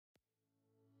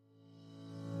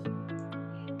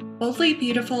Boldly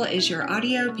Beautiful is your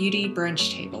audio beauty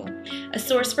brunch table. A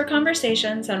source for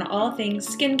conversations on all things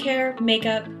skincare,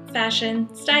 makeup, fashion,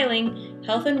 styling,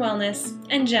 health and wellness,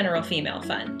 and general female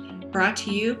fun. Brought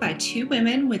to you by two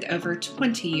women with over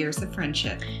 20 years of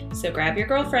friendship. So grab your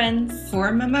girlfriends, pour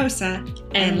a mimosa,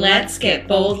 and let's get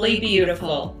boldly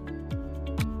beautiful.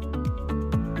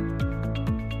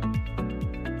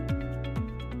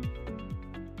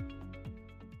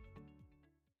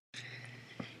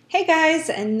 Hey guys,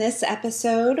 in this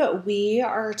episode, we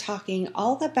are talking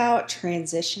all about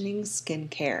transitioning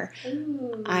skincare.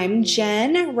 Ooh. I'm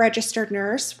Jen, registered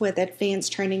nurse with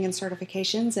advanced training and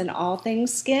certifications in all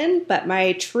things skin, but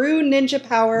my true ninja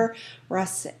power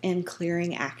rests in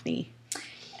clearing acne.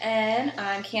 And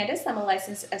I'm Candace. I'm a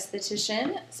licensed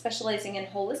esthetician specializing in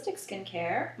holistic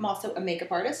skincare. I'm also a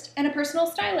makeup artist and a personal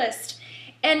stylist.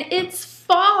 And it's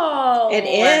fall. It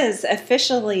is,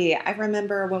 officially. I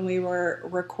remember when we were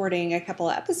recording a couple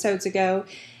of episodes ago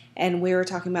and we were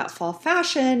talking about fall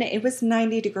fashion, it was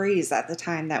 90 degrees at the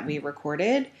time that we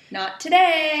recorded. Not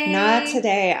today. Not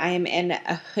today. I am in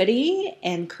a hoodie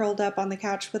and curled up on the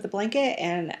couch with a blanket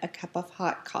and a cup of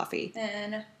hot coffee.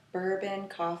 And bourbon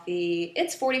coffee.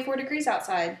 It's 44 degrees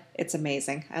outside. It's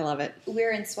amazing. I love it.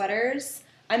 We're in sweaters.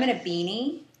 I'm in a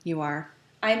beanie. You are.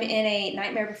 I'm in a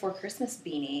Nightmare Before Christmas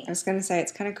beanie. I was going to say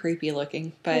it's kind of creepy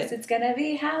looking, but it's going to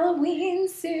be Halloween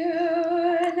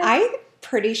soon. I'm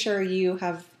pretty sure you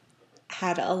have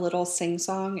had a little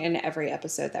sing-song in every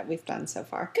episode that we've done so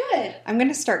far. Good. I'm going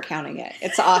to start counting it.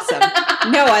 It's awesome.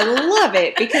 No, I love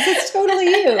it because it's totally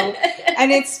you.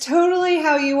 And it's totally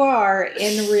how you are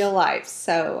in real life.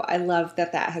 So I love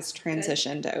that has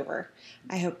transitioned over.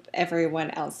 I hope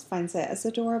everyone else finds it as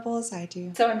adorable as I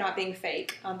do. So I'm not being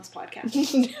fake on this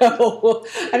podcast. No,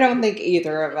 I don't think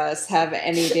either of us have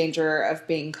any danger of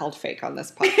being called fake on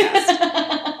this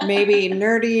podcast. Maybe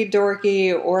nerdy,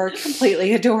 dorky, or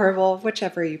completely adorable,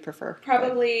 whichever you prefer.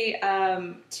 Probably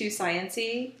too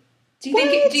sciencey. Do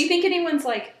you think anyone's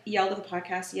yelled at the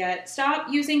podcast yet?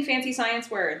 Stop using fancy science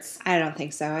words. I don't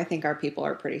think so. I think our people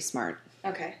are pretty smart.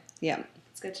 Okay. Yeah.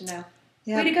 It's good to know.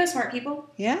 Yep. Way to go, smart people.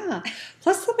 Yeah.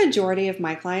 Plus, the majority of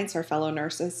my clients are fellow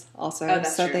nurses also. Oh,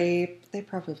 that's so true. They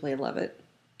probably love it.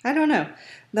 I don't know.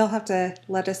 They'll have to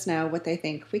let us know what they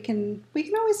think. We can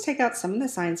always take out some of the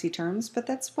sciencey terms, but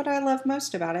that's what I love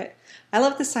most about it. I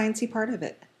love the sciencey part of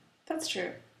it. That's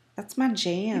true. That's my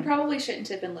jam. You probably shouldn't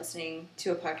have been listening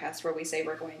to a podcast where we say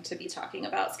we're going to be talking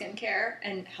about skincare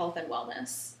and health and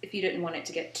wellness if you didn't want it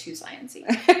to get too sciencey.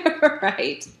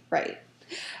 Right.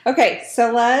 Okay,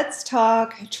 so let's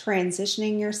talk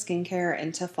transitioning your skincare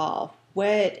into fall.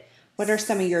 What are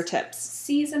some of your tips?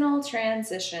 Seasonal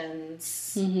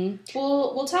transitions. Mm-hmm.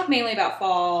 We'll talk mainly about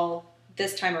fall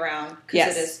this time around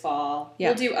because it is fall. Yeah.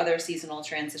 We'll do other seasonal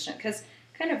transition because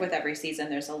kind of with every season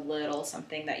there's a little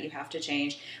something that you have to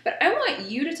change. But I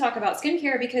want you to talk about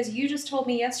skincare because you just told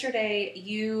me yesterday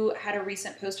you had a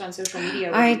recent post on social media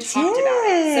where you talked about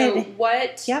it. So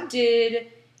what did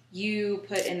you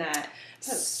put in that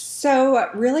post? So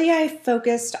really I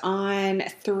focused on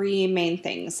three main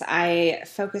things. I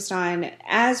focused on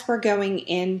as we're going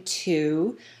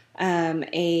into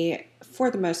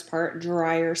for the most part,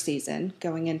 drier season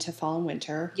going into fall and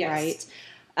winter, right?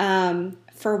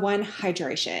 For one,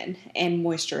 hydration and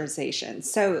moisturization.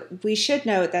 So we should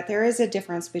note that there is a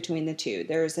difference between the two.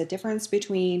 There's a difference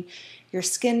between your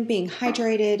skin being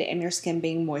hydrated and your skin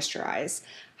being moisturized.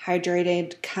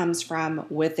 Hydrated comes from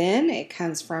within. It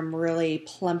comes from really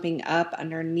plumping up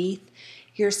underneath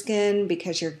your skin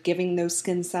because you're giving those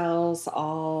skin cells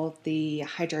all the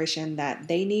hydration that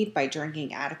they need by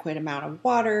drinking adequate amount of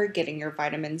water, getting your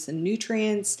vitamins and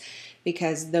nutrients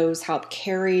because those help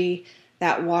carry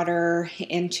that water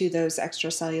into those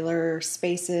extracellular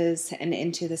spaces and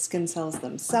into the skin cells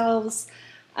themselves.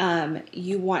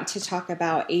 You want to talk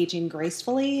about aging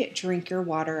gracefully, drink your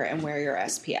water, and wear your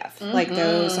SPF. Mm-hmm.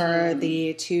 Those are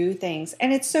the two things.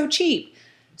 And it's so cheap.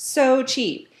 So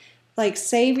cheap.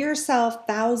 Save yourself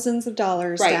thousands of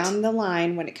dollars down the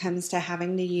line when it comes to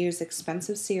having to use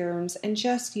expensive serums and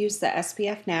just use the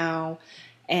SPF now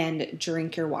and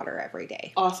drink your water every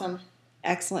day. Awesome.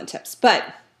 Excellent tips.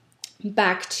 But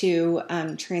back to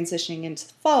transitioning into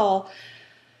the fall.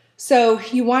 So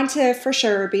you want to, for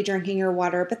sure, be drinking your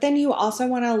water, but then you also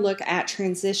want to look at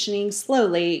transitioning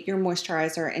slowly your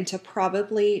moisturizer into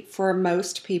probably, for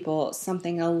most people,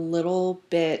 something a little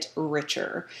bit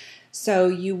richer. So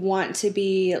you want to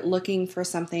be looking for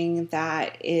something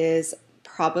that is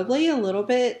probably a little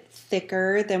bit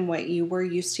thicker than what you were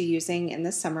used to using in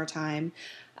the summertime.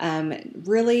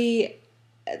 Really,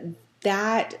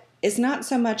 that is not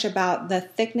so much about the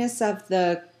thickness of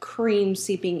the cream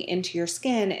seeping into your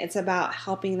skin. It's about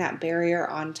helping that barrier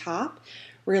on top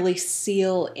really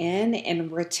seal in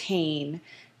and retain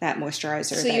that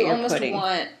moisturizer So that you you're almost putting.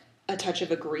 want a touch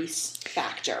of a grease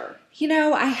factor. You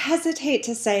know, I hesitate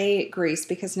to say grease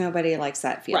because nobody likes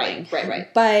that feeling.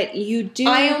 Right. But you do.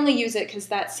 I only use it because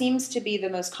that seems to be the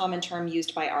most common term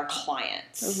used by our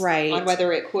clients. Right. On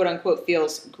whether it quote unquote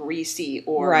feels greasy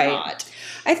or not.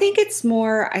 I think it's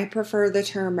more, I prefer the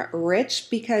term rich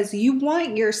because you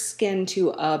want your skin to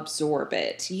absorb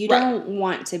it. You don't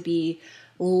want to be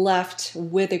left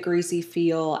with a greasy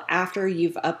feel after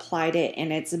you've applied it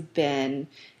and it's been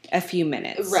a few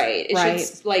minutes. Right.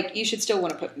 You should still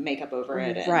want to put makeup over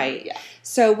it. Right. Yeah.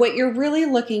 So what you're really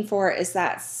looking for is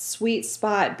that sweet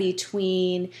spot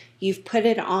between you've put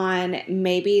it on,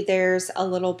 maybe there's a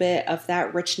little bit of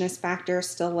that richness factor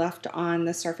still left on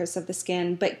the surface of the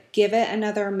skin, but give it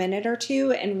another minute or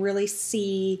two and really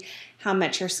see how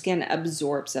much your skin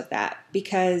absorbs of that.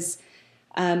 Because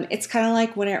it's kind of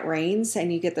like when it rains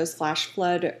and you get those flash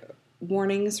flood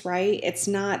warnings, right? It's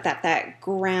not that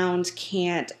ground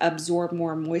can't absorb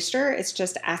more moisture. It's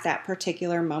just at that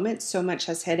particular moment, so much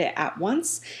has hit it at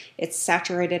once. It's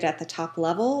saturated at the top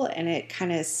level and it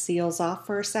kind of seals off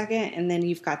for a second. And then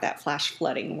you've got that flash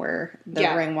flooding where the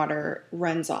rainwater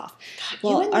runs off.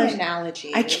 Well, you and the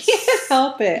analogy. I can't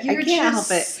help it. I can't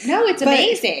help it. No, it's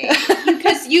amazing.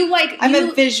 Because I'm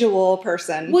a visual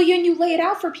person. Well, you lay it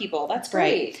out for people. That's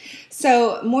great. Right.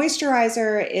 So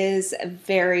moisturizer is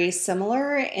very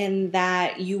similar in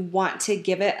that you want to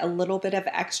give it a little bit of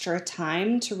extra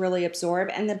time to really absorb.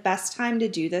 And the best time to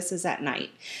do this is at night.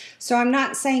 So I'm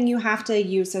not saying you have to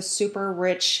use a super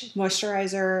rich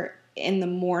moisturizer in the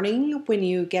morning when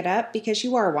you get up because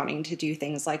you are wanting to do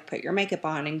things like put your makeup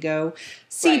on and go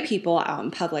see people out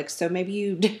in public. So maybe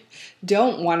you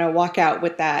don't want to walk out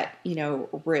with that,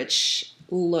 rich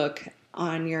look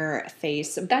on your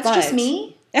face. That's just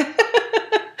me.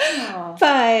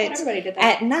 But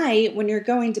at night, when you're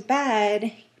going to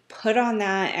bed, put on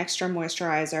that extra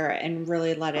moisturizer and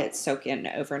really let it soak in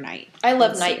overnight. I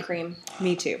love night cream.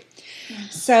 Me too.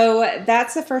 So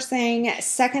that's the first thing.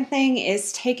 Second thing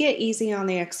is take it easy on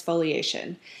the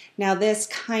exfoliation. Now this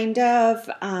kind of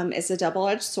is a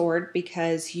double-edged sword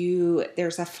because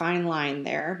there's a fine line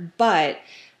there, but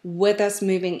with us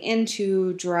moving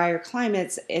into drier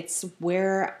climates, it's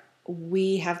where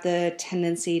we have the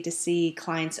tendency to see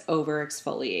clients over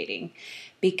exfoliating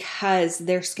because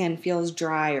their skin feels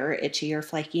dry or itchy or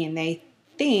flaky and they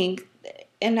think,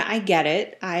 and I get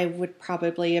it, I would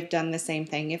probably have done the same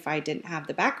thing if I didn't have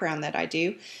the background that I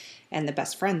do and the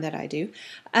best friend that I do,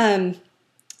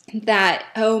 that,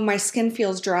 my skin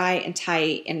feels dry and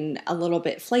tight and a little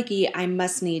bit flaky, I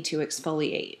must need to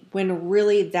exfoliate. When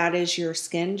really that is your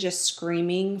skin just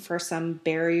screaming for some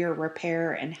barrier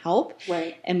repair and help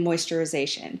and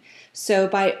moisturization. So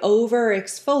by over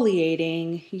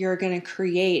exfoliating, you're going to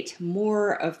create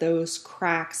more of those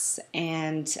cracks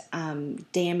and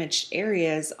damaged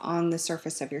areas on the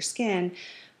surface of your skin,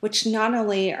 which not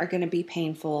only are going to be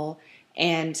painful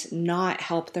and not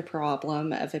help the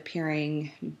problem of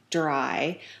appearing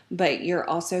dry, but you're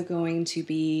also going to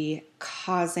be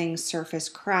causing surface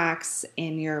cracks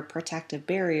in your protective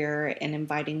barrier and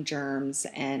inviting germs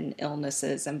and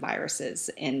illnesses and viruses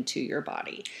into your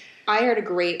body. I heard a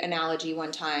great analogy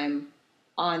one time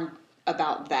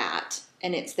about that,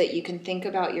 and it's that you can think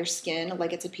about your skin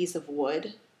like it's a piece of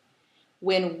wood.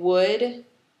 When wood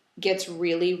gets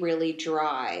really, really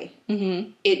dry,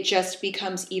 it just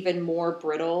becomes even more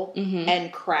brittle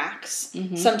and cracks.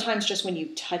 Sometimes just when you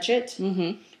touch it.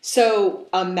 So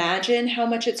imagine how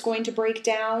much it's going to break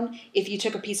down if you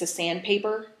took a piece of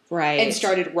sandpaper and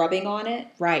started rubbing on it.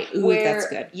 Ooh, that's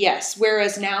good. Yes.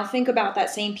 Whereas now think about that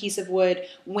same piece of wood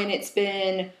when it's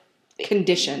been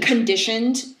conditioned.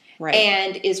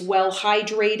 And is well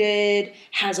hydrated,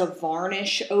 has a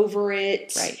varnish over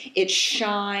it. It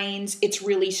shines. It's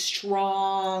really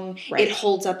strong. It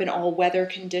holds up in all weather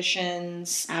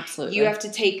conditions. Absolutely. You have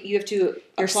to your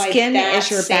apply skin that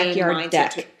is your backyard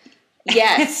deck.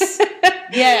 Yes.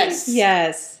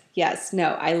 Yes.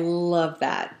 No, I love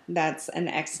that. That's an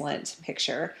excellent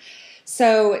picture.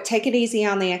 So take it easy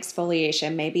on the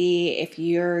exfoliation. Maybe if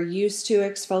you're used to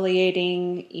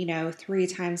exfoliating, 3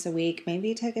 times a week,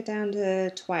 maybe take it down to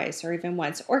twice or even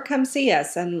once, or come see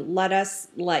us and let us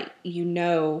let you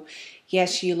know,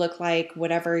 yes, you look like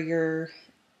whatever your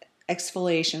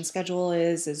exfoliation schedule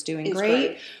is doing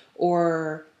great.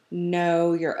 Or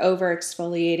no, you're over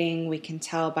exfoliating. We can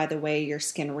tell by the way your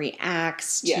skin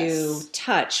reacts to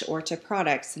touch or to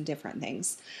products and different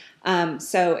things.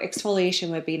 So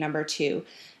exfoliation would be number 2.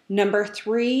 Number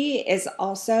 3 is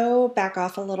also back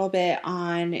off a little bit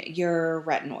on your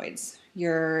retinoids,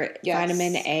 your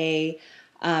vitamin A,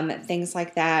 things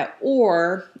like that.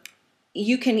 Or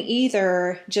you can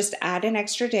either just add an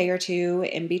extra day or two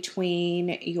in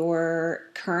between your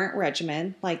current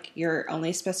regimen, like you're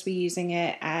only supposed to be using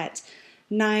it at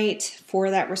night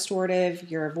for that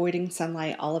restorative, you're avoiding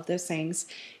sunlight, all of those things.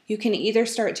 You can either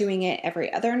start doing it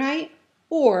every other night,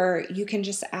 or you can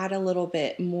just add a little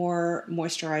bit more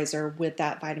moisturizer with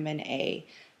that vitamin A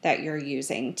that you're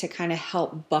using to kind of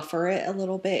help buffer it a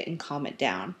little bit and calm it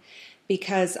down.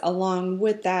 Because along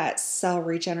with that cell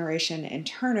regeneration and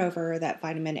turnover, that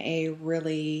vitamin A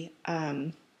really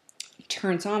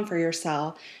turns on for your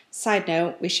cell. Side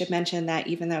note, we should mention that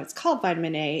even though it's called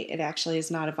vitamin A, it actually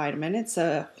is not a vitamin, it's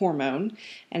a hormone,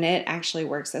 and it actually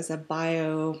works as a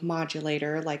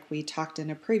biomodulator like we talked in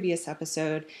a previous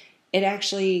episode. It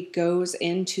actually goes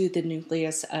into the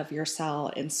nucleus of your cell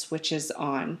and switches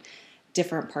on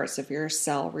different parts of your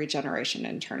cell regeneration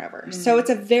and turnover. So it's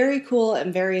a very cool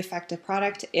and very effective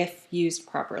product if used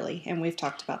properly, and we've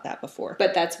talked about that before.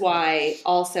 But that's why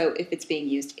also if it's being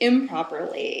used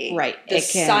improperly, right, the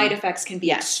side effects can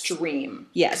be extreme.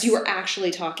 Yes. Because you are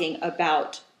actually talking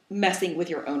about messing with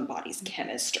your own body's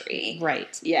chemistry.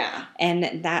 Right. Yeah.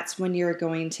 And that's when you're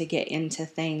going to get into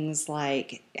things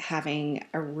like having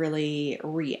a really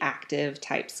reactive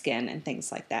type skin and things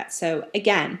like that. So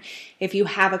again, if you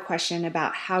have a question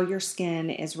about how your skin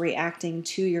is reacting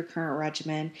to your current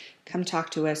regimen, come talk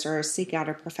to us or seek out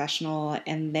a professional,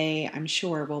 and they, I'm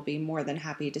sure, will be more than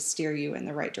happy to steer you in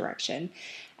the right direction.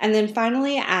 And then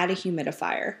finally, add a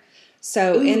humidifier.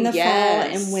 So in the fall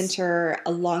and winter,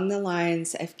 along the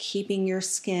lines of keeping your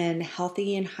skin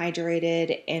healthy and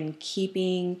hydrated and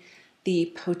keeping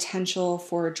the potential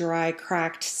for dry,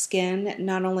 cracked skin,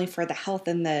 not only for the health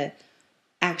and the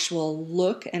actual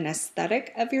look and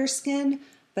aesthetic of your skin,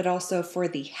 but also for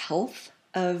the health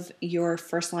of your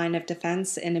first line of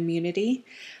defense and immunity.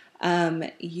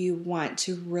 You want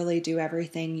to really do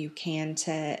everything you can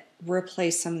to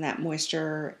replace some of that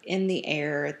moisture in the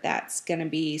air that's going to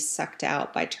be sucked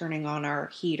out by turning on our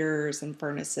heaters and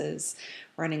furnaces,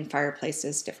 running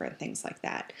fireplaces, different things like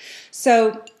that.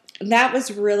 So that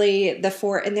was really the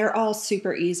 4, and they're all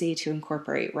super easy to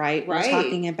incorporate, right? We're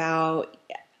talking about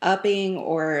upping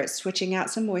or switching out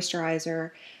some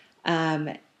moisturizer,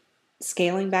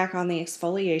 scaling back on the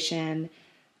exfoliation,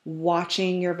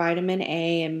 watching your vitamin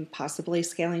A and possibly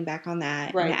scaling back on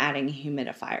that, and adding a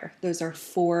humidifier. Those are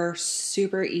 4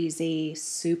 super easy,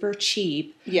 super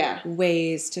cheap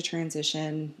ways to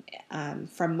transition,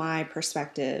 from my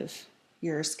perspective,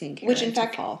 your skincare. Which in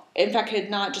fact could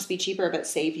not just be cheaper, but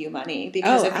save you money.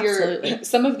 Because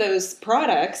some of those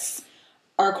products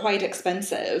are quite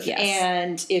expensive. Yes.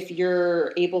 And if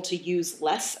you're able to use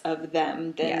less of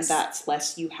them, then that's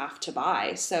less you have to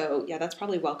buy. So yeah, that's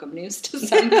probably welcome news to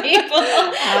some people.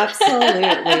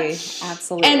 Absolutely.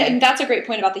 And that's a great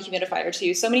point about the humidifier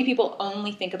too. So many people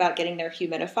only think about getting their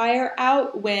humidifier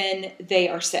out when they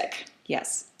are sick.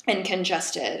 Yes. And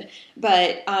congested.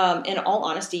 But in all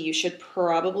honesty, you should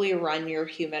probably run your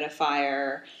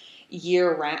humidifier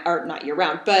year round, or not year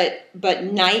round, but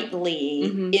nightly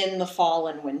in the fall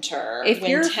and winter. If when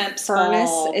your temps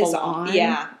furnace is on,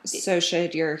 so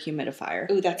should your humidifier.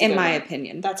 Ooh, that's in my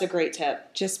opinion. That's a great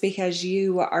tip. Just because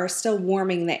you are still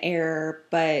warming the air,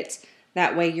 but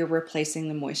that way you're replacing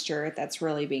the moisture that's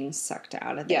really being sucked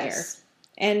out of the air.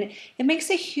 And it makes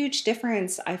a huge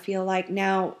difference, I feel like.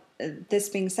 Now, this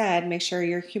being said, make sure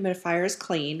your humidifier is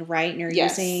clean, right? And you're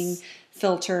using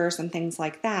filters and things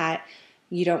like that.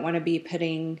 You don't want to be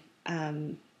putting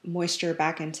moisture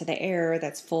back into the air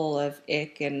that's full of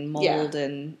ick and mold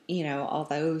and, all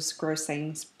those gross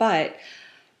things. But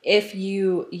if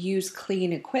you use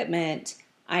clean equipment,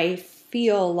 I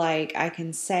feel like I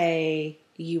can say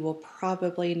you will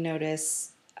probably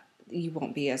notice you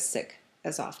won't be as sick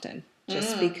as often.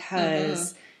 Just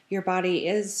because your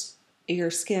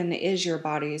skin is your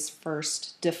body's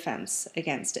first defense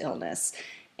against illness.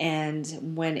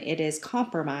 And when it is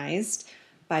compromised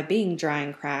by being dry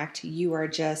and cracked, you are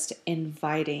just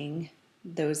inviting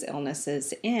those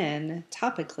illnesses in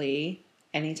topically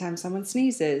anytime someone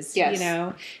sneezes.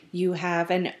 Yes. You have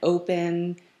an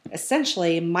open,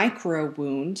 essentially micro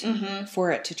wound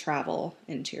for it to travel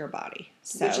into your body.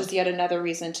 So. Which is yet another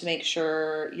reason to make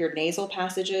sure your nasal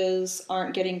passages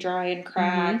aren't getting dry and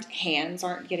cracked, hands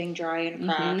aren't getting dry and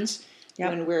cracked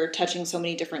when we're touching so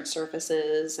many different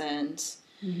surfaces, and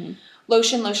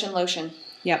lotion.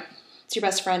 Yep. It's your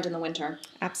best friend in the winter.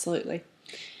 Absolutely.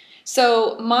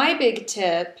 So my big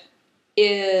tip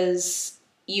is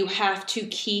you have to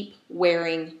keep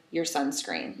wearing your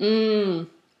sunscreen.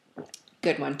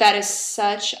 Good one. That is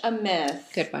such a myth.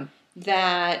 Good one.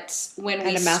 That when I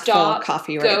we had a mouthful of stop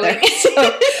coffee right going, there. So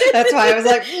that's why I was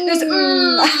like,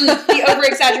 the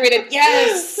over-exaggerated,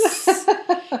 yes.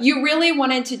 You really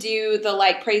wanted to do the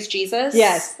like praise Jesus.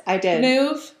 Yes, I did.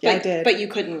 Move. Yeah, but, I did. But you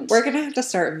couldn't. We're going to have to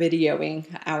start videoing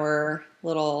our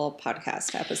little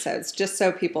podcast episodes just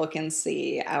so people can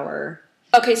see our...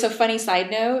 Okay, so funny side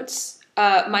notes.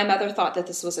 My mother thought that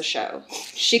this was a show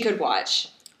she could watch.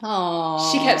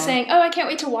 Aww. She kept saying, "Oh, I can't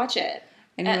wait to watch it."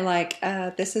 And you're like,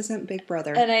 this isn't Big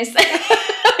Brother. And I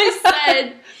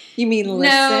said, you mean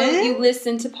listen? No, you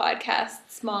listen to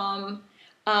podcasts, Mom.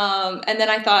 And then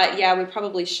I thought, yeah, we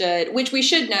probably should, which we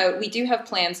should note, we do have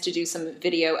plans to do some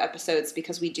video episodes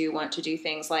because we do want to do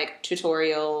things like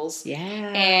tutorials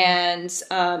and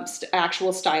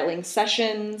actual styling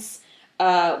sessions.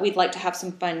 We'd like to have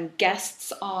some fun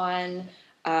guests on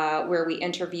where we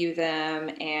interview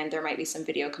them, and there might be some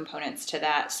video components to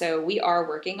that. So we are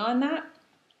working on that.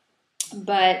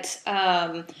 But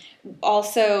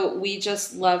also, we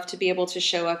just love to be able to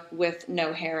show up with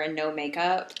no hair and no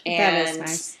makeup, and that is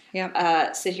nice.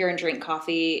 Yep. Sit here and drink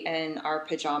coffee in our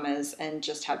pajamas and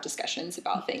just have discussions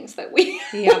about things that we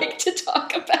like to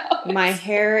talk about. My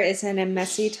hair is in a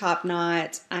messy top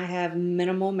knot. I have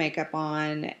minimal makeup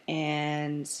on,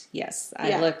 and yes,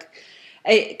 I look...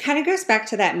 It kind of goes back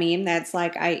to that meme that's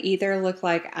like, I either look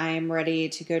like I'm ready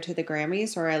to go to the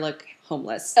Grammys or I look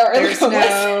homeless. There's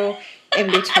no in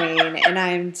between, and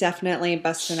I'm definitely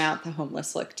busting out the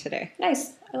homeless look today.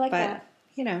 Nice. I like that.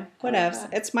 You know, what else?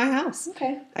 It's my house.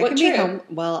 Okay. I can be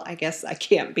well, I guess I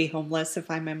can't be homeless if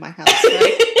I'm in my house,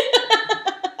 right?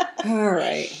 All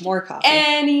right. More coffee.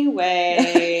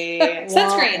 Anyway.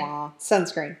 Sunscreen.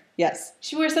 Sunscreen. Yes.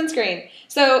 She wears sunscreen.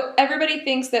 So everybody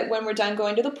thinks that when we're done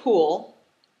going to the pool,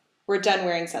 we're done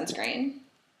wearing sunscreen.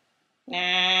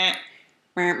 Nah.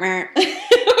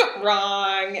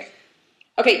 Wrong.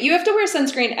 Okay, you have to wear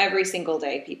sunscreen every single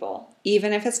day, people.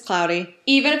 Even if it's cloudy.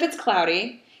 Even if it's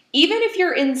cloudy. Even if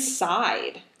you're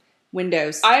inside.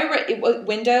 Windows.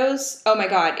 Windows. Oh my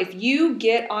God. If you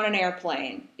get on an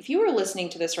airplane, if you are listening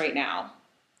to this right now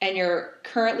and you're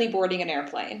currently boarding an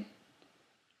airplane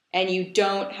and you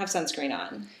don't have sunscreen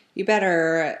on, you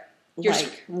better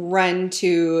run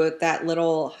to that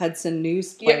little Hudson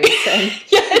News place and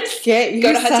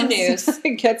go to Hudson News.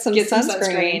 Get some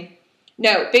sunscreen.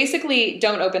 No, basically,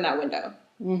 don't open that window.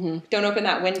 Mm-hmm. Don't open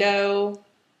that window.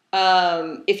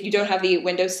 If you don't have the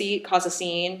window seat, cause a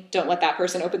scene. Don't let that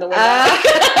person open the window.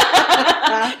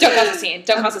 Don't cause a scene.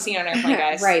 Don't cause a scene on an airplane,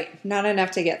 guys. Right. Not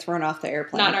enough to get thrown off the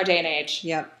airplane. Not in our day and age.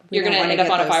 Yep. You're going to end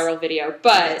up on a viral video.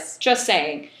 But just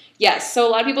saying. Yes. So a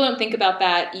lot of people don't think about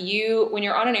that. When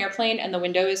you're on an airplane and the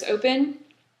window is open,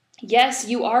 yes,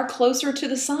 you are closer to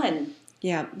the sun.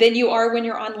 Yeah. Than you are when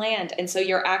you're on land. And so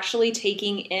you're actually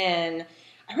taking in,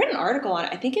 I read an article on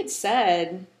it. I think it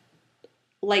said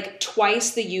like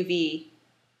twice the UV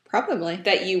probably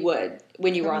that you would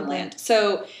when you were on land.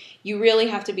 So you really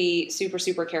have to be super,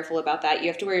 super careful about that. You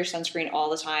have to wear your sunscreen all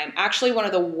the time. Actually, one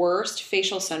of the worst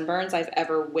facial sunburns I've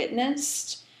ever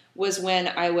witnessed was when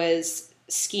I was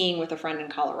skiing with a friend in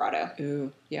Colorado.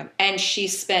 Ooh, yeah. And she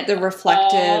spent the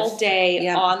reflective all day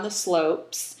on the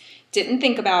slopes. Didn't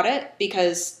think about it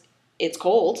because it's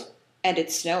cold and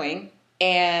it's snowing.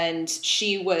 And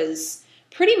she was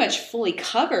pretty much fully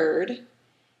covered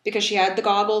because she had the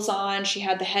goggles on, she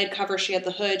had the head cover, she had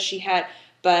the hood,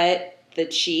 but the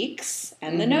cheeks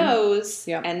and the nose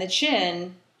and the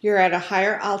chin. You're at a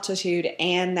higher altitude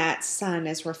and that sun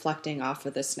is reflecting off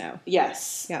of the snow.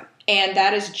 Yes. Yeah. And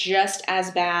that is just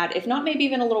as bad, if not maybe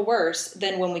even a little worse,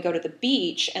 than when we go to the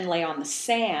beach and lay on the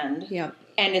sand. Yeah.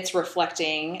 And it's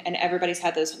reflecting, and everybody's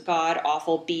had those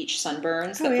god-awful beach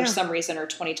sunburns that for some reason are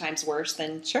 20 times worse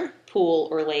than pool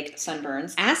or lake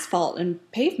sunburns. Asphalt and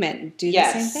pavement do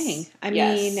the same thing. I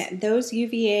mean, those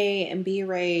UVA and B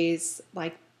rays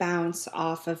like bounce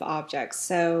off of objects.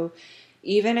 So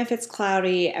even if it's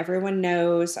cloudy, everyone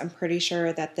knows, I'm pretty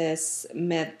sure that this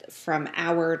myth from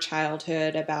our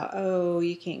childhood about,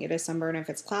 you can't get a sunburn if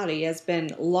it's cloudy has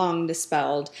been long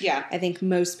dispelled. Yeah. I think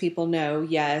most people know,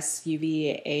 yes,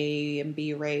 UVA and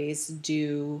B rays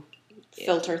do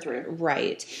filter through.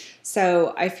 Right.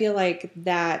 So I feel like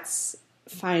that's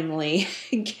finally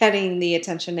getting the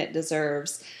attention it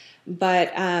deserves.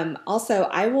 But also,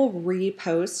 I will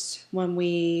repost when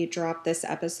we drop this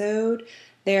episode.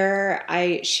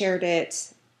 I shared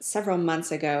it several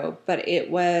months ago, but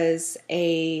it was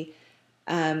a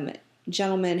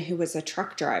gentleman who was a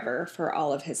truck driver for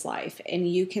all of his life.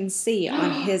 And you can see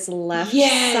on his left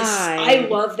Yes, side. I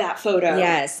love that photo.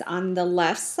 Yes, on the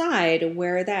left side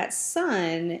where that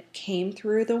sun came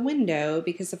through the window,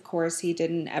 because of course he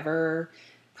didn't ever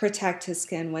protect his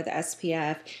skin with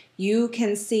SPF, you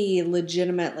can see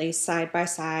legitimately side by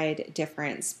side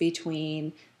difference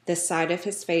between the side of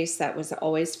his face that was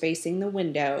always facing the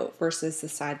window versus the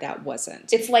side that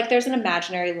wasn't. It's like there's an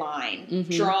imaginary line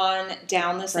drawn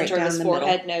down the center of his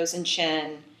forehead, nose, and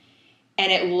chin.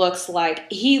 And it looks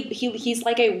like he's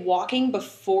like a walking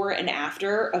before and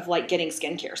after of like getting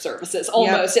skincare services.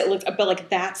 Almost. It looks, but like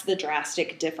that's the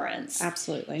drastic difference.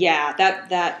 Absolutely. Yeah,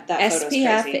 that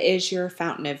SPF crazy. is your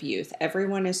fountain of youth.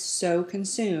 Everyone is so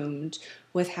consumed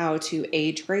with how to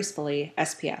age gracefully.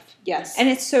 SPF. Yes. And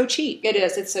it's so cheap. It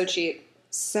is. It's so cheap.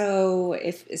 So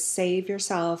save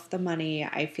yourself the money.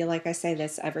 I feel like I say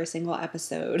this every single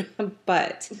episode,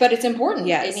 but it's important.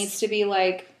 Yes. It needs to be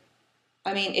like,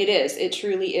 I mean, it is. It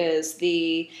truly is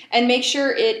and make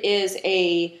sure it is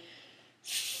a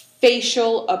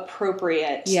facial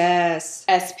appropriate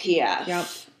SPF. Yep.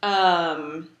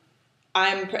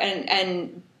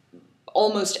 And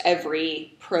almost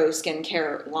every pro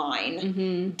skincare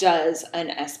line does an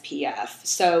SPF.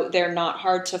 So they're not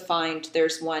hard to find.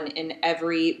 There's one in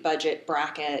every budget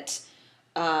bracket.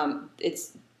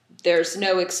 There's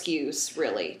no excuse,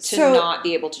 really, to not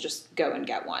be able to just go and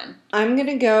get one. I'm going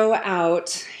to go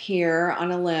out here on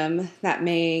a limb that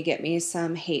may get me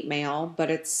some hate mail,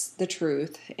 but it's the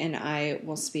truth, and I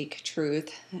will speak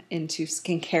truth into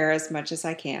skincare as much as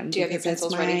I can. Do you have your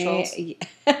pencils ready, trolls?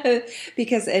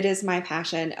 Because it is my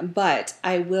passion. But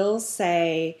I will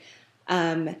say,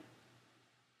 from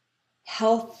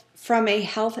a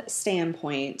health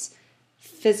standpoint,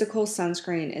 physical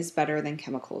sunscreen is better than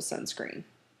chemical sunscreen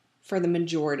for the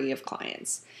majority of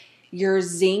clients. Your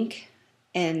zinc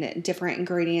and different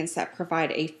ingredients that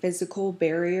provide a physical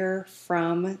barrier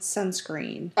from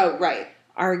sunscreen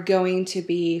are going to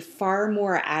be far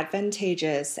more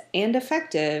advantageous and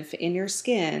effective in your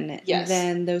skin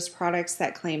than those products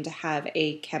that claim to have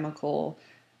a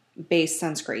chemical-based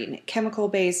sunscreen.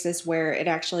 Chemical-based is where it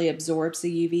actually absorbs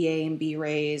the UVA and B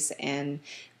rays and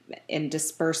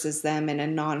disperses them in a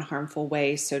non-harmful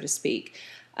way, so to speak.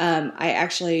 I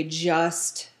actually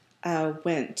just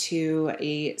went to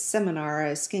a seminar,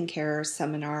 a skincare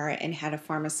seminar, and had a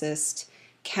pharmacist,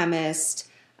 chemist,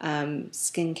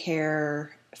 skincare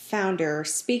founder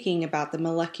speaking about the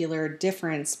molecular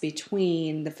difference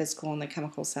between the physical and the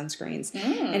chemical sunscreens.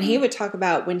 And he would talk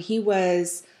about when he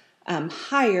was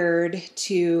hired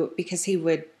because he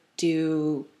would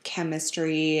do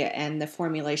chemistry and the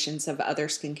formulations of other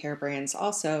skincare brands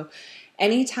also.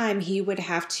 Anytime he would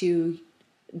have to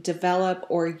develop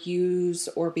or use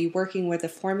or be working with a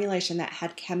formulation that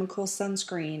had chemical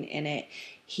sunscreen in it,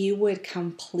 he would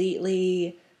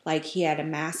completely, like, he had a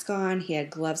mask on, he had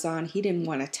gloves on, he didn't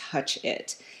want to touch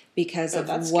it because of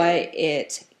what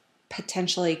it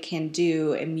potentially can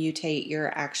do and mutate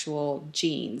your actual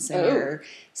genes and your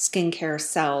skincare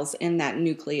cells in that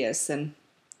nucleus. And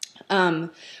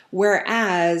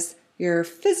whereas your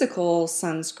physical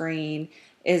sunscreen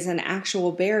is an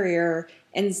actual barrier.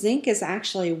 And zinc is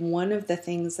actually one of the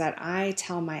things that I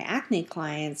tell my acne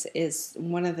clients is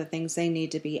one of the things they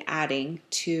need to be adding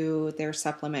to their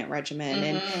supplement regimen.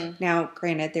 And now,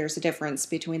 granted, there's a difference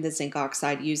between the zinc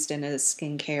oxide used in a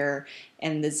skincare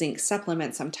and the zinc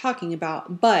supplements I'm talking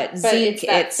about, but zinc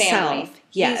itself,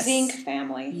 the zinc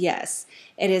family. Yes,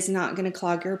 it is not going to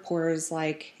clog your pores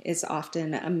like is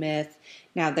often a myth.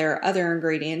 Now, there are other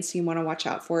ingredients you want to watch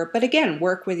out for, but again,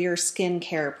 work with your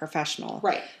skincare professional.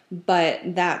 Right. But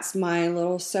that's my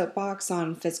little soapbox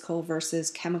on physical versus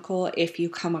chemical. If you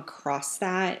come across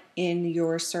that in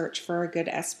your search for a good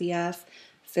SPF,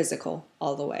 physical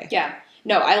all the way. Yeah.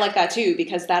 No, I like that too,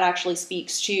 because that actually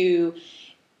speaks to,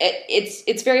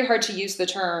 it's very hard to use the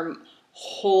term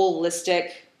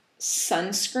holistic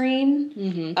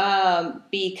sunscreen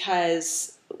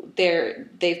because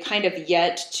they've kind of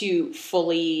yet to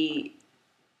fully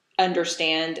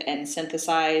understand and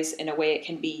synthesize in a way it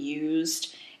can be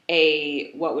used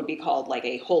what would be called like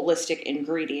a holistic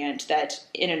ingredient that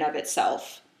in and of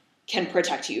itself can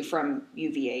protect you from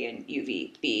UVA and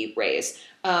UVB rays.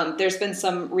 There's been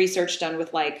some research done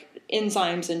with like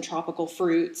enzymes in tropical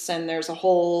fruits, and there's a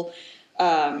whole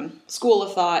school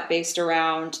of thought based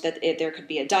around that there could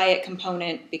be a diet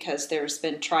component because there's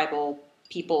been tribal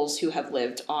peoples who have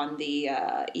lived on the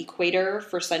equator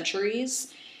for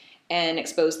centuries and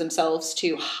exposed themselves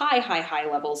to high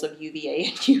levels of UVA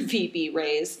and UVB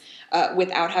rays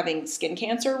without having skin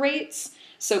cancer rates.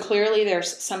 So clearly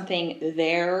there's something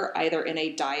there, either in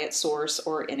a diet source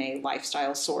or in a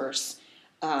lifestyle source.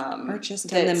 Or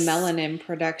just in the melanin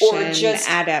production or just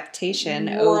adaptation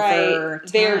over time.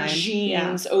 Their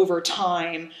genes over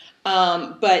time.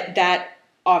 But that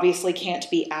obviously can't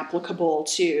be applicable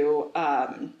to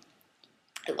an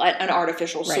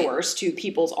artificial source to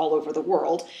peoples all over the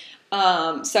world.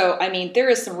 So, I mean, there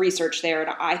is some research there,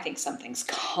 and I think something's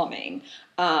coming.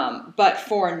 But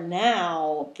for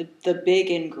now, the big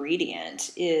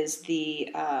ingredient is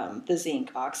the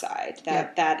zinc oxide.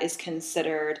 That is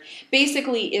considered,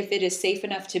 basically, if it is safe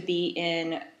enough to be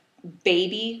in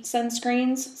baby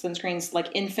sunscreens like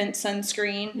infant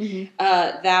sunscreen,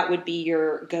 that would be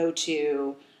your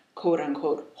go-to,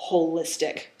 quote-unquote,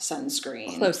 holistic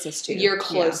sunscreen. Closest to. Your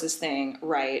closest thing,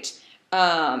 right.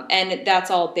 And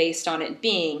that's all based on it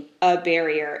being a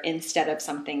barrier instead of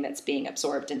something that's being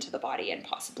absorbed into the body and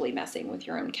possibly messing with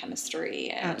your own chemistry.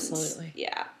 And absolutely.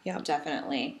 Yeah,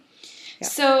 definitely.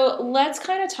 Yep. So let's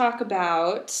kind of talk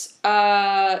about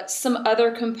some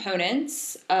other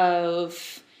components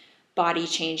of body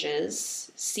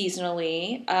changes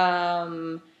seasonally.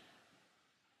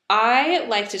 I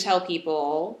like to tell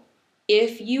people,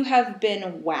 if you have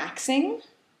been waxing,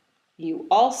 you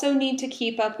also need to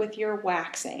keep up with your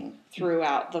waxing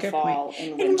throughout the fall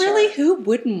and winter. And really, who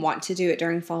wouldn't want to do it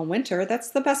during fall and winter? That's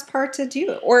the best part to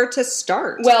do, or to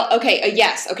start. Well, okay,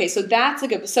 yes. Okay, so that's a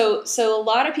good... So a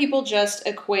lot of people just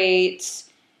equate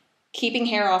keeping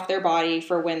hair off their body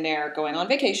for when they're going on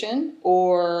vacation,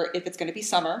 or if it's going to be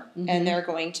summer, and they're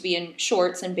going to be in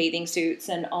shorts and bathing suits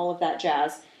and all of that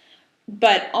jazz.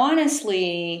 But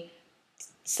honestly,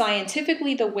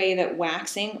 scientifically, the way that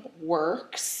waxing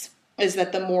works is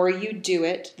that the more you do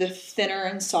it, the thinner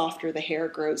and softer the hair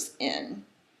grows in.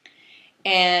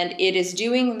 And it is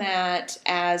doing that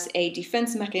as a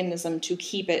defense mechanism to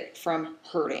keep it from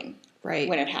hurting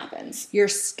when it happens. Your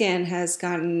skin has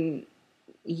gotten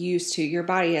used to, your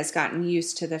body has gotten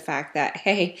used to the fact that,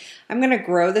 hey, I'm going to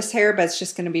grow this hair, but it's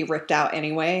just going to be ripped out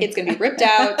anyway. It's going to be ripped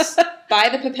out by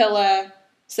the papilla.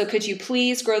 So could you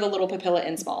please grow the little papilla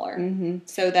in smaller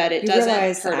so that it doesn't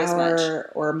hurt as much?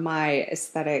 Or my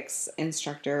aesthetics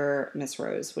instructor, Miss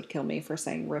Rose, would kill me for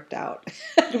saying ripped out.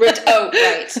 Oh,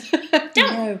 right.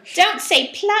 Don't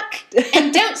say pluck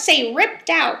and don't say ripped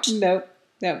out. No,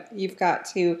 you've got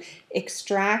to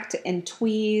extract and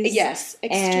tweeze. Yes,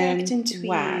 extract and tweeze.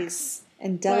 Wax.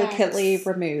 And delicately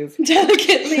remove.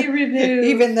 Delicately remove.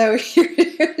 Even though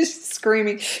you're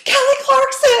screaming, Kelly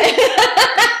Clarkson!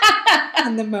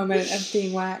 in the moment of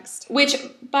being waxed. Which,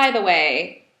 by the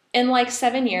way, in like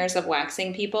 7 years of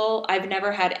waxing people, I've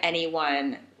never had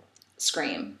anyone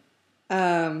scream.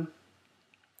 I've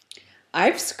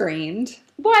screamed.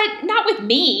 What? Not with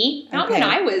me. Not when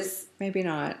I was... Maybe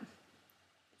not.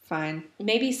 Fine.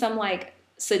 Maybe some like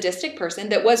sadistic person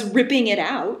that was ripping it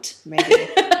out.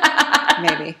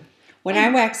 Maybe. When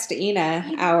I waxed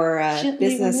Ina, our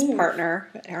business partner,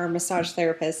 our massage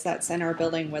therapist that's in our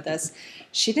building with us,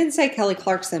 she didn't say Kelly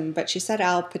Clarkson, but she said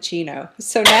Al Pacino.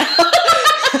 So now...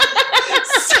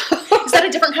 Is that a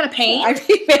different kind of paint? I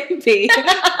mean, maybe.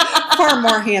 Far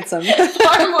more handsome.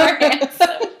 Far more handsome.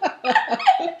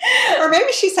 Or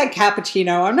maybe she said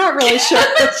cappuccino. I'm not really sure.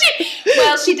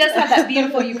 Well, she does have that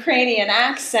beautiful Ukrainian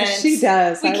accent. She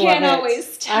does. We can't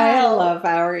always tell. I love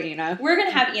our Ina. We're going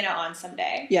to have Ina on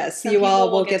someday. Yes, you all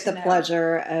will get the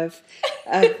pleasure of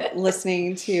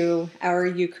listening to our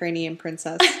Ukrainian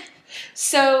princess.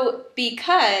 So,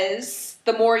 because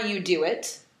the more you do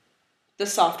it, the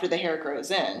softer the hair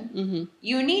grows in,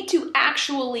 you need to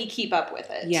actually keep up with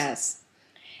it. Yes.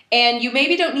 And you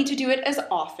maybe don't need to do it as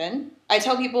often. I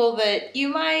tell people that you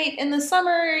might, in the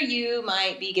summer, you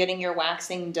might be getting your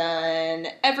waxing done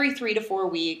every 3 to 4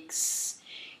 weeks.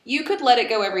 You could let it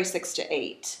go every 6 to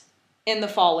 8 in the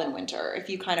fall and winter if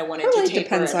you kind of wanted to taper it off. It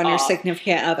depends on your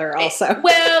significant other also.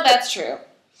 Well, that's true.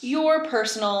 Your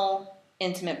personal,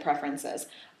 intimate preferences.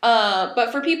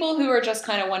 But for people who are just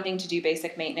kind of wanting to do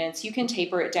basic maintenance, you can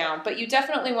taper it down. But you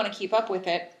definitely want to keep up with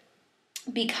it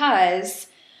because...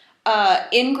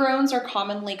 ingrowns are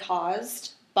commonly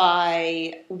caused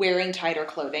by wearing tighter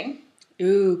clothing.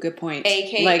 Ooh, good point.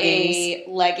 AKA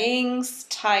leggings,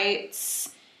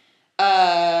 tights,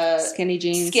 skinny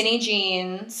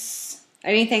jeans.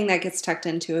 Anything that gets tucked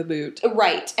into a boot.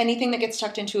 Right. Anything that gets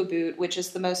tucked into a boot, which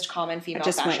is the most common female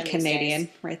fashion these days. I just went Canadian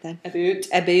right then. A boot.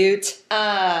 A boot.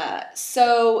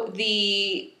 So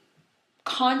the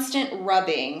constant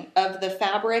rubbing of the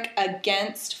fabric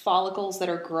against follicles that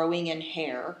are growing in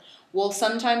hair will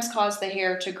sometimes cause the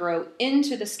hair to grow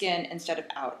into the skin instead of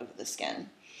out of the skin.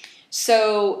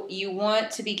 So you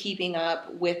want to be keeping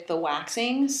up with the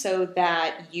waxing so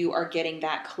that you are getting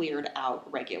that cleared out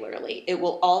regularly. It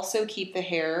will also keep the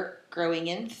hair growing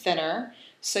in thinner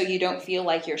so you don't feel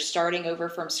like you're starting over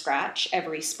from scratch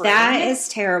every spring. That is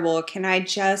terrible. Can I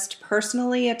just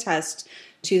personally attest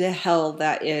to the hell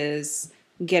that is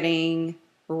getting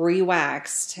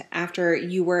re-waxed after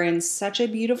you were in such a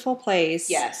beautiful place?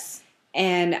 Yes.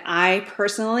 And I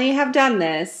personally have done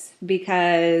this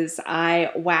because I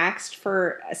waxed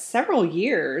for several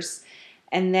years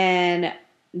and then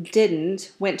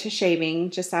went to shaving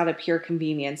just out of pure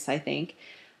convenience, I think,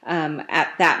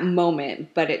 at that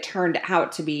moment. But it turned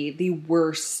out to be the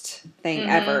worst thing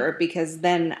ever because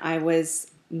then I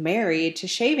was married to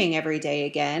shaving every day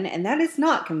again, and that is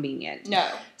not convenient. No.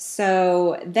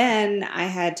 So then I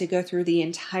had to go through the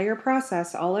entire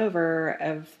process all over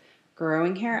of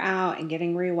growing hair out and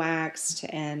getting re-waxed.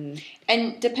 And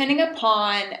depending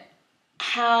upon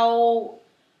how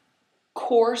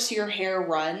coarse your hair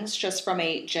runs, just from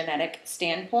a genetic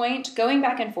standpoint, going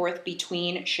back and forth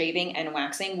between shaving and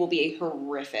waxing will be a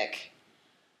horrific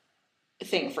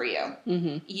thing for you.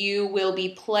 Mm-hmm. You will be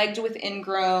plagued with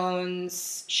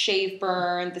ingrowns, shave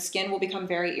burn, the skin will become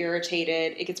very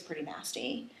irritated. It gets pretty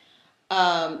nasty.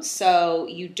 So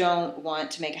you don't want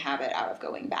to make a habit out of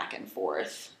going back and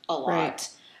forth a lot.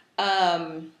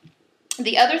 Right.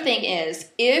 The other thing is,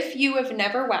 if you have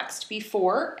never waxed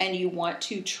before and you want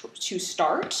to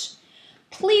start,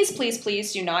 please, please,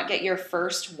 please do not get your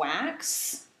first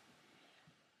wax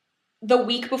the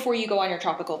week before you go on your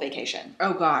tropical vacation.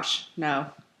 Oh gosh, no.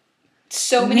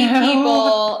 So many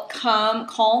people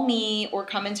call me or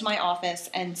come into my office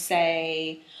and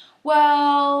say,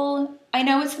 well, I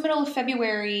know it's the middle of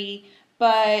February,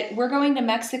 but we're going to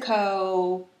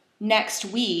Mexico next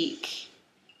week.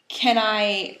 Can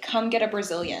I come get a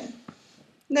Brazilian?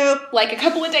 Nope. Like a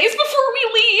couple of days before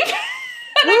we leave.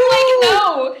 And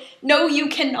I'm like, no, you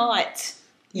cannot.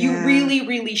 Yeah. You really,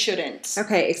 really shouldn't.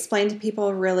 Okay, explain to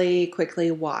people really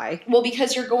quickly why. Well,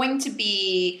 because you're going to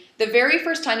be, the very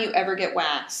first time you ever get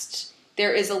waxed,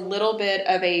 there is a little bit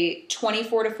of a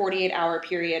 24 to 48 hour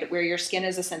period where your skin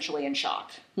is essentially in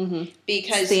shock. Mm-hmm.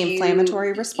 Because it's the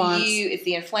inflammatory response. It's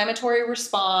the inflammatory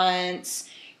response.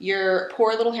 Your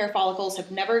poor little hair follicles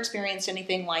have never experienced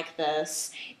anything like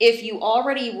this. If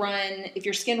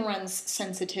your skin runs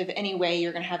sensitive anyway,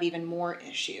 you're going to have even more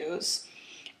issues.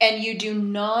 And you do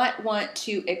not want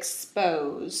to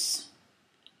expose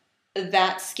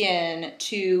that skin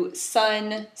to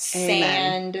sun,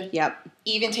 sand, yep,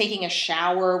 even taking a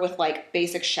shower with like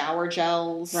basic shower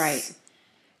gels. Right.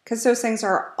 Because those things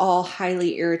are all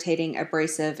highly irritating,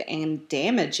 abrasive, and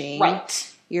damaging. Right.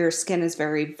 Your skin is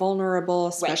very vulnerable,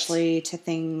 especially to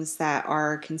things that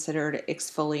are considered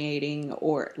exfoliating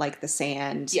or like the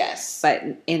sand. Yes. But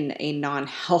in a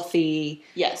non-healthy,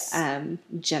 yes,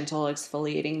 gentle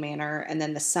exfoliating manner. And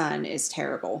then the sun is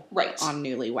terrible. Right. On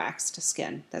newly waxed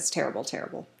skin. That's terrible,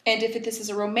 terrible. And if this is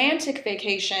a romantic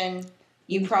vacation,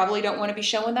 you probably don't want to be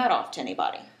showing that off to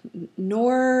anybody.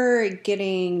 Nor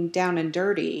getting down and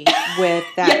dirty with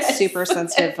that yes. super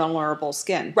sensitive, vulnerable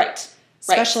skin. Right.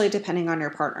 Especially depending on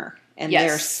your partner and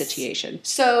their situation.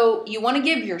 So you want to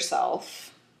give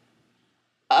yourself,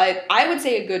 I would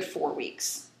say, a good 4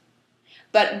 weeks.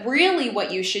 But really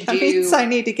what you should do means I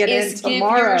need to get in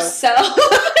tomorrow. Give yourself,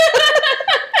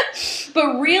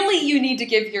 but really you need to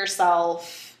give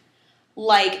yourself,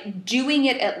 like, doing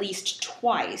it at least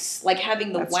twice, like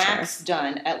having the wax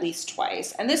done at least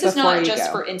twice. And this is not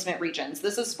just for intimate regions.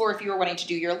 This is for if you are wanting to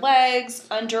do your legs,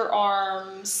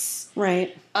 underarms.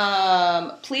 Right.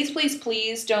 Please, please,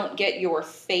 please don't get your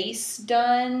face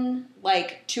done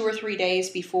like 2 or 3 days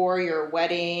before your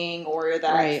wedding or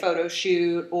that photo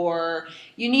shoot, or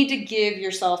you need to give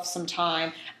yourself some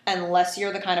time, unless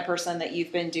you're the kind of person that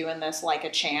you've been doing this like a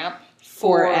champ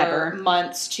for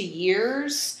months to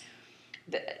years.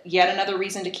 Yet another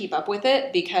reason to keep up with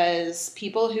it, because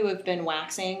people who have been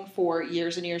waxing for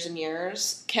years and years and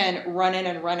years can run in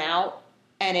and run out,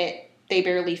 and they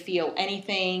barely feel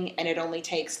anything, and it only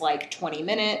takes like 20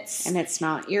 minutes. And it's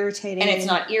not irritating.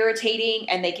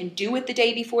 And they can do it the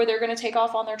day before they're going to take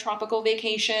off on their tropical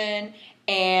vacation,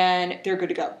 and they're good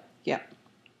to go. Yep.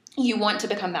 You want to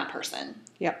become that person.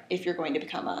 Yep. If you're going to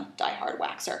become a diehard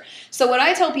waxer. So what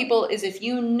I tell people is, if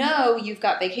you know you've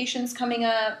got vacations coming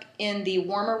up in the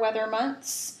warmer weather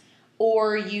months,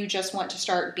 or you just want to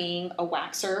start being a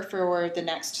waxer for the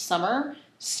next summer,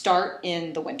 start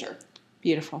in the winter.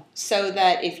 Beautiful. So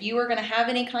that if you are going to have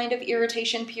any kind of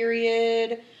irritation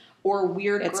period or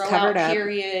weird grow out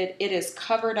period, it is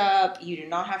covered up. You do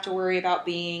not have to worry about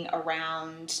being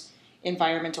around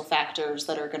environmental factors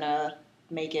that are going to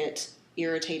make it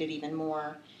irritated even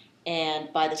more.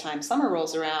 And by the time summer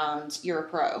rolls around, you're a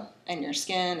pro and your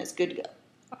skin is good to go.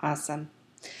 Awesome.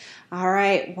 All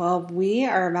right. Well, we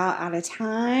are about out of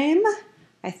time.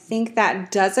 I think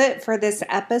that does it for this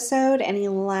episode. Any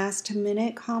last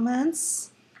minute comments?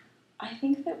 I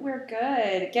think that we're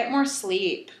good. Get more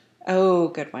sleep. Oh,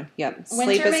 good one. Yep. Sleep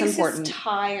Winter is makes important. us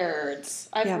tired.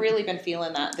 I've really been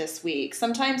feeling that this week.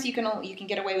 Sometimes you can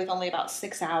get away with only about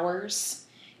 6 hours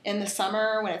in the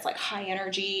summer when it's like high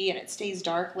energy and it stays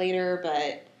dark later,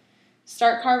 but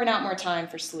start carving out more time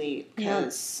for sleep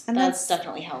because that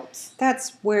definitely helps.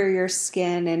 That's where your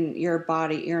skin and your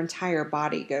body, your entire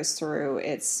body goes through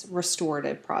its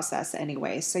restorative process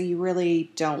anyway. So you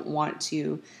really don't want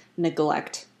to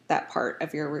neglect that part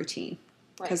of your routine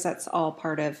because that's all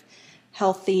part of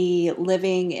healthy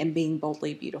living and being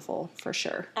boldly beautiful for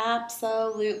sure.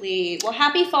 Absolutely. Well,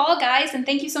 happy fall, guys, and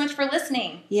thank you so much for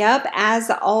listening. Yep. As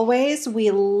always,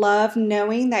 we love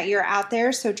knowing that you're out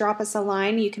there, so drop us a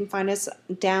line. You can find us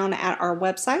down at our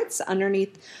websites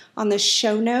underneath on the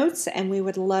show notes, and we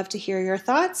would love to hear your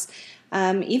thoughts.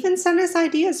 Even send us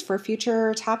ideas for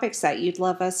future topics that you'd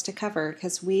love us to cover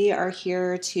because we are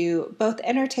here to both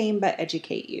entertain but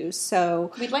educate you.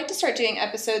 So we'd like to start doing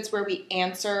episodes where we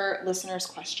answer listeners'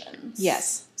 questions.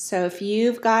 Yes. So if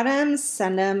you've got them,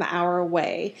 send them our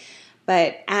way.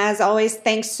 But as always,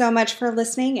 thanks so much for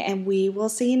listening, and we will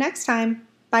see you next time.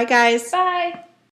 Bye, guys. Bye.